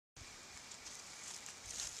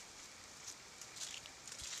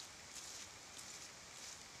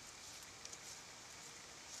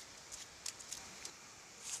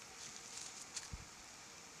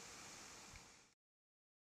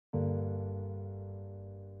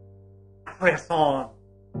press on,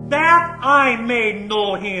 that I may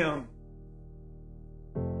know him.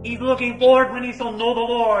 He's looking forward when he shall know the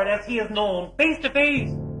Lord as he is known, face to face.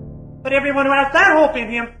 But everyone who has that hope in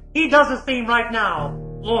him, he does the same right now.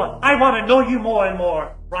 Lord, I want to know you more and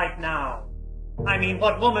more right now. I mean,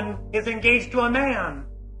 what woman is engaged to a man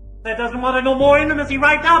that doesn't want to know more intimacy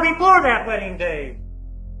right now before that wedding day?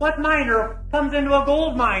 What miner comes into a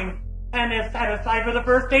gold mine and is satisfied with the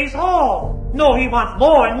first day's haul? No, he wants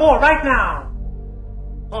more and more right now.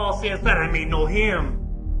 Paul says that I may know him.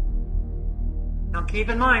 Now keep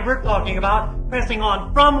in mind, we're talking about pressing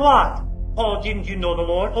on from what? Paul, didn't you know the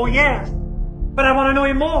Lord? Oh yes. But I want to know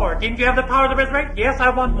him more. Didn't you have the power of the resurrection? Yes, I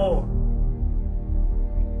want more.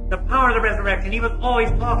 The power of the resurrection. He was always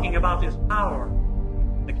talking about this power.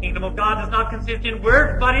 The kingdom of God does not consist in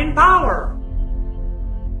words, but in power.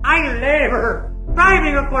 I labor,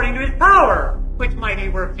 striving according to his power, which mighty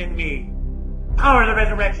works in me. Power of the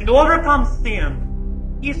resurrection to overcome sin.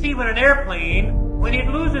 You see, when an airplane, when it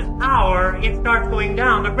loses power, it starts going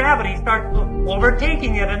down. The gravity starts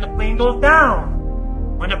overtaking it and the plane goes down.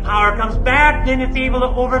 When the power comes back, then it's able to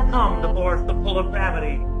overcome the force, the pull of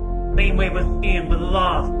gravity. Same way with sin, with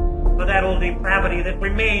lust, with that old depravity that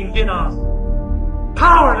remains in us.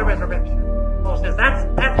 Power of the resurrection. Paul says, that's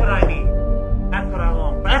what I need. That's what I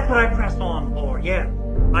long for. That's what I press on for. Yes,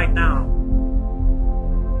 right now.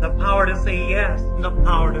 The power to say yes and the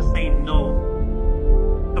power to say no.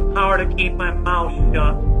 The power to keep my mouth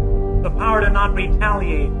shut. The power to not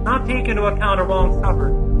retaliate, not take into account a wrong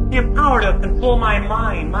suffered. The power to control my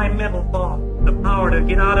mind, my mental thoughts. The power to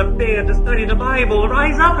get out of bed, to study the Bible,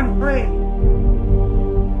 rise up and pray.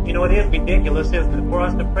 You know, it is ridiculous, isn't it, for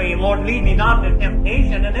us to pray, Lord, lead me not into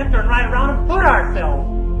temptation, and then turn right around and put ourselves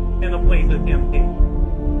in the place of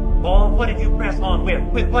temptation. Paul, what did you press on with?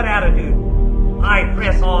 With what attitude? I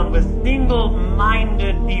press on with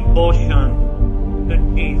single-minded devotion to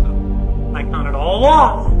Jesus. I count it all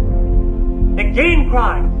loss to gain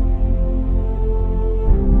Christ.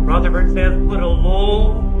 Rutherford says, put a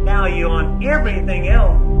low value on everything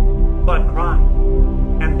else but Christ.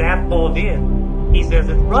 And that Paul did. He says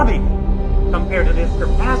it's rubbish compared to this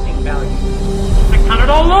surpassing value. I count it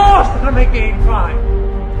all lost that I may gain Christ.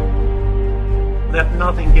 Let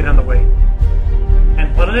nothing get in the way.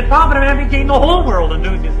 And what does it profit a man if he gain the whole world and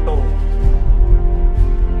lose his soul?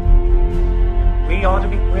 We ought to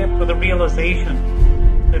be equipped with the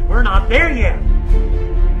realization that we're not there yet.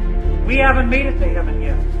 We haven't made it to heaven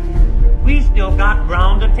yet. We still got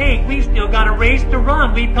ground to take. We still got a race to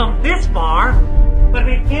run. We've come this far, but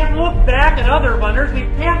we can't look back at other runners. We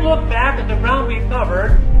can't look back at the ground we've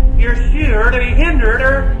covered. You're sure to be hindered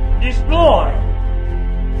or destroyed.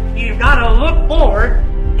 You've got to look forward,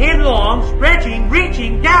 headlong, stretching,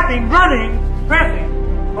 reaching, gapping, running, pressing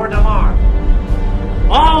toward the mark.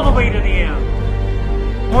 All the way to the end.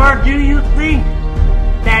 Or do you think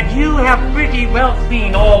that you have pretty well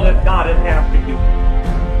seen all that God has had for you?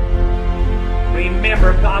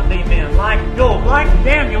 Remember godly men like Job, like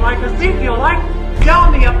Daniel, like Ezekiel, like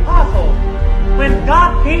John the Apostle. When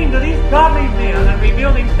God came to these godly men and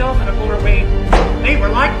revealed himself in a fuller way, they were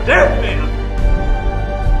like dead men.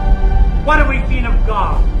 What have we seen of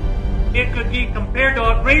God? It could be compared to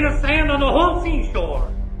a grain of sand on the whole seashore.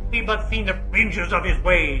 We've but seen the fringes of his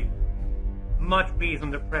waves. Much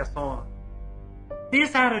reason to press on.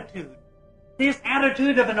 This attitude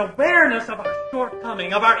of an awareness of our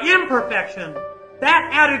shortcoming, of our imperfection, that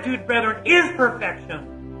attitude, brethren, is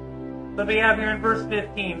perfection. So we have here in verse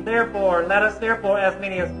 15, therefore, let us therefore, as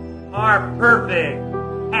many as are perfect,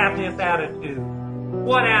 have this attitude.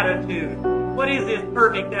 What attitude? What is this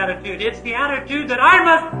perfect attitude? It's the attitude that I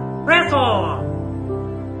must press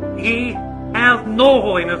on. He has no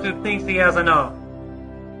holiness who thinks he has enough.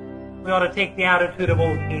 We ought to take the attitude of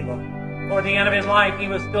old Caleb. Toward the end of his life, he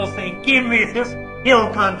was still saying, give me this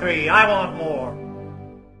hill country. I want more.